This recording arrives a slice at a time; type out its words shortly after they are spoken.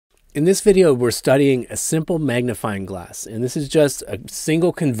In this video, we're studying a simple magnifying glass, and this is just a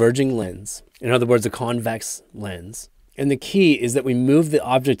single converging lens. In other words, a convex lens. And the key is that we move the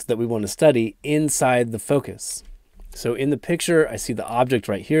object that we want to study inside the focus. So in the picture, I see the object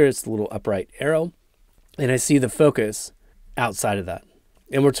right here. It's the little upright arrow. And I see the focus outside of that.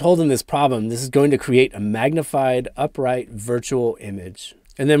 And we're told in this problem, this is going to create a magnified upright virtual image.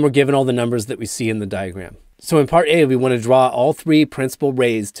 And then we're given all the numbers that we see in the diagram. So in part A, we want to draw all three principal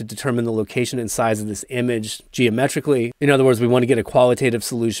rays to determine the location and size of this image geometrically. In other words, we want to get a qualitative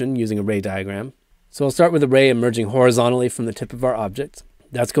solution using a ray diagram. So I'll start with a ray emerging horizontally from the tip of our object.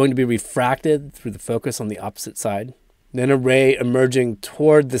 That's going to be refracted through the focus on the opposite side. Then a ray emerging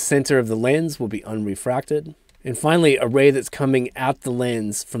toward the center of the lens will be unrefracted. And finally, a ray that's coming at the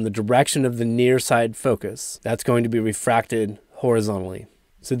lens from the direction of the near side focus, that's going to be refracted horizontally.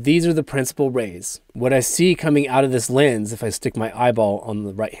 So these are the principal rays. What I see coming out of this lens, if I stick my eyeball on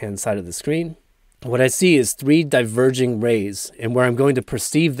the right-hand side of the screen, what I see is three diverging rays. And where I'm going to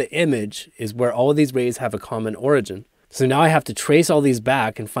perceive the image is where all of these rays have a common origin. So now I have to trace all these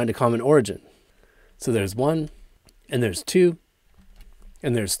back and find a common origin. So there's one, and there's two,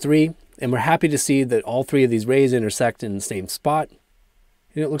 and there's three. And we're happy to see that all three of these rays intersect in the same spot.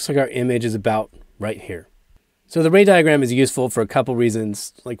 And it looks like our image is about right here. So the ray diagram is useful for a couple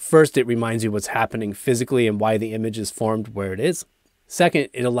reasons. Like first, it reminds you what's happening physically and why the image is formed where it is. Second,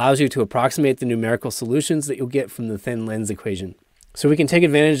 it allows you to approximate the numerical solutions that you'll get from the thin lens equation. So we can take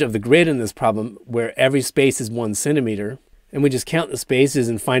advantage of the grid in this problem where every space is 1 centimeter. And we just count the spaces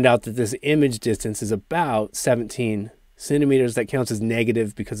and find out that this image distance is about 17 centimeters. That counts as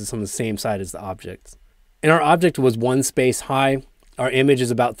negative because it's on the same side as the object. And our object was 1 space high. Our image is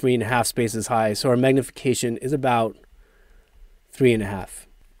about 3.5 spaces high, so our magnification is about 3.5.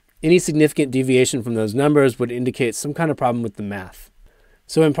 Any significant deviation from those numbers would indicate some kind of problem with the math.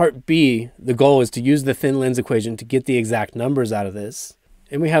 So in part B, the goal is to use the thin lens equation to get the exact numbers out of this.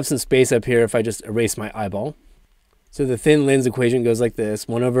 And we have some space up here if I just erase my eyeball. So the thin lens equation goes like this: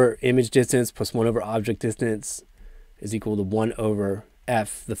 1 over image distance plus 1 over object distance is equal to 1 over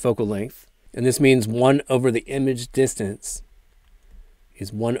f, the focal length. And this means 1 over the image distance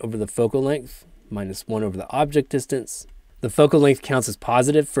is 1 over the focal length minus 1 over the object distance. The focal length counts as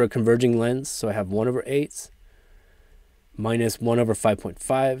positive for a converging lens, so I have 1 over 8 minus 1 over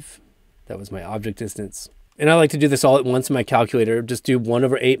 5.5. That was my object distance. And I like to do this all at once in my calculator. Just do 1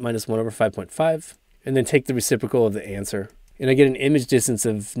 over 8 minus 1 over 5.5, and then take the reciprocal of the answer. And I get an image distance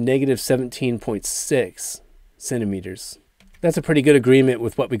of negative 17.6 centimeters. That's a pretty good agreement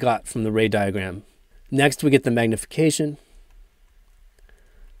with what we got from the ray diagram. Next, we get the magnification.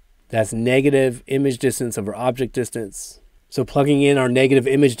 That's negative image distance over object distance. So plugging in our negative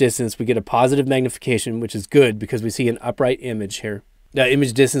image distance, we get a positive magnification, which is good because we see an upright image here. The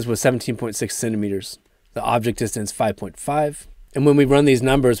image distance was 17.6 centimeters. The object distance 5.5. And when we run these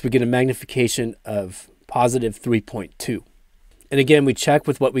numbers, we get a magnification of positive 3.2. And again, we check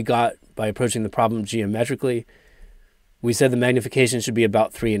with what we got by approaching the problem geometrically. We said the magnification should be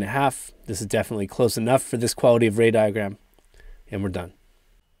about 3.5. This is definitely close enough for this quality of ray diagram. And we're done.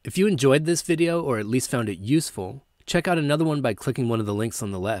 If you enjoyed this video, or at least found it useful, check out another one by clicking one of the links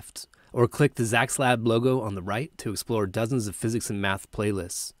on the left, or click the Zach's Lab logo on the right to explore dozens of physics and math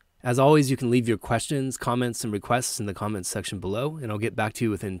playlists. As always, you can leave your questions, comments, and requests in the comments section below, and I'll get back to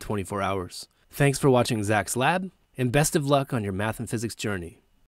you within 24 hours. Thanks for watching Zach's Lab, and best of luck on your math and physics journey.